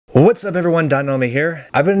What's up everyone, Elmi here.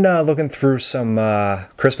 I've been looking through some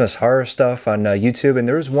Christmas horror stuff on YouTube, and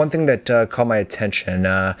there was one thing that caught my attention.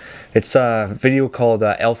 It's a video called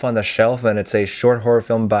Elf on the Shelf, and it's a short horror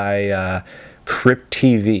film by Crypt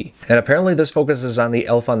TV. And apparently this focuses on the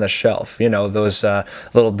Elf on the Shelf, you know, those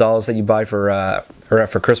little dolls that you buy for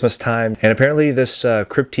Christmas time. And apparently this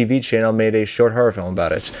Crypt TV channel made a short horror film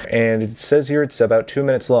about it. And it says here it's about 2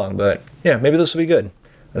 minutes long, but yeah, maybe this will be good.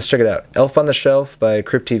 Let's check it out. Elf on the Shelf by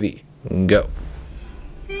Crypt TV. Go.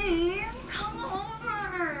 Babe, come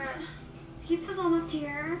over. Pizza's almost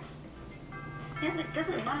here. Yeah, it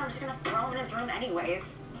doesn't matter. I'm just gonna throw him in his room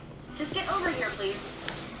anyways. Just get over here, please.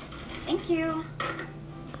 Thank you.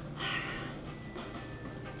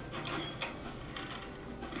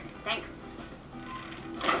 Thanks.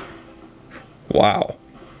 Wow.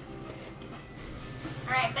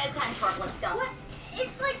 Alright, bedtime talk. Let's go. What?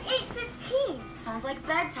 It's like 8:15. Sounds like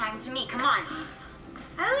bedtime to me. Come on.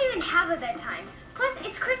 I don't even have a bedtime. Plus,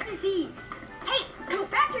 it's Christmas Eve. Hey, go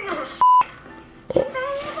back here, you little Hey,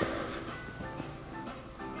 babe.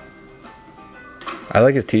 I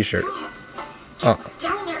like his t-shirt. Oh.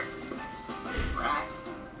 Down there.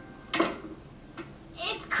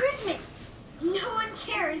 It's Christmas. No one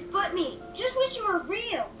cares but me. Just wish you were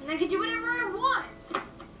real, and I could do whatever I want.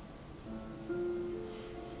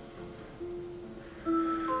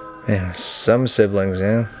 Yeah, some siblings,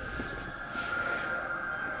 yeah.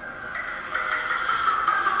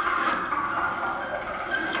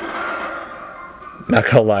 Not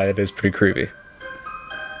gonna lie, it is pretty creepy.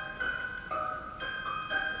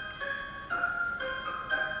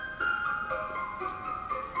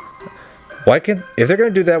 If they're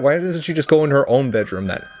gonna do that, why doesn't she just go in her own bedroom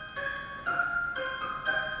then?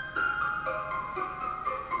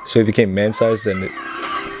 So he became man-sized and it...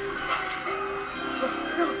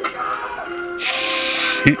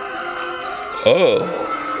 Oh,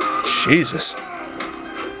 Jesus.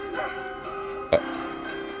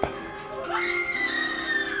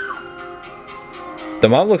 The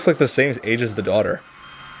mom looks like the same age as the daughter.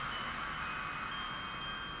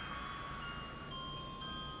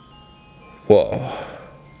 Whoa.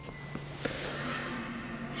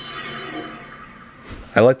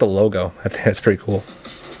 I like the logo. I think that's pretty cool.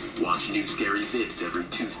 Watch new scary vids every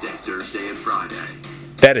Tuesday, Thursday, and Friday.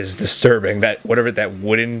 That is disturbing. That whatever that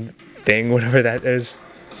wooden thing, whatever that is.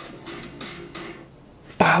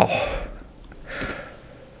 Wow.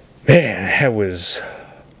 Man,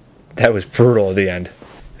 that was brutal at the end.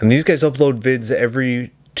 And these guys upload vids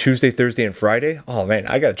every Tuesday, Thursday, and Friday. Oh man,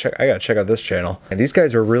 I gotta check out this channel. And these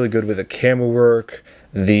guys are really good with the camera work,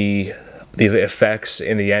 the effects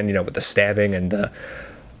in the end, you know, with the stabbing and the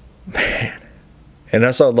man. And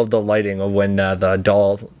also I love the lighting of when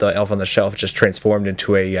the Elf on the Shelf just transformed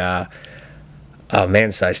into a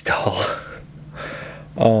man-sized doll.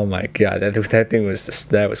 Oh my god, that thing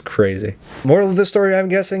was crazy. Moral of the story, I'm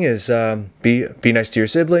guessing, is be nice to your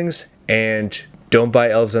siblings and don't buy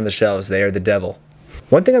elves on the shelves. They are the devil.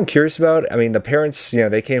 One thing I'm curious about, I mean, the parents, you know,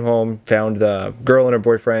 they came home, found the girl and her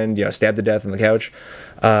boyfriend, you know, stabbed to death on the couch.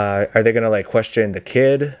 Are they gonna like question the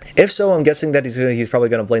kid? If so, I'm guessing that he's probably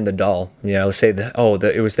gonna blame the doll. You know, say that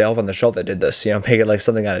it was the Elf on the Shelf that did this. You know, make it like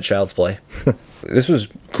something out of Child's Play. This was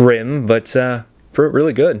grim, but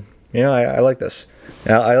really good. You know, I like this.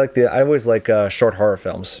 I always like short horror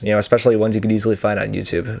films, you know, especially ones you can easily find on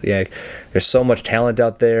YouTube. Yeah, there's so much talent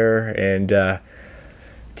out there, and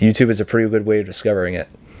YouTube is a pretty good way of discovering it.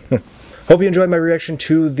 Hope you enjoyed my reaction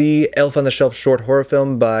to the Elf on the Shelf short horror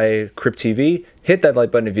film by Crypt TV. Hit that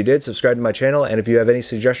like button if you did, subscribe to my channel, and if you have any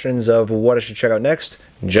suggestions of what I should check out next,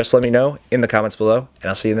 just let me know in the comments below, and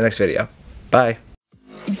I'll see you in the next video. Bye.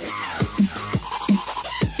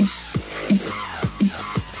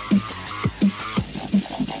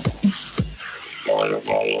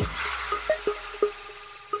 Fireball.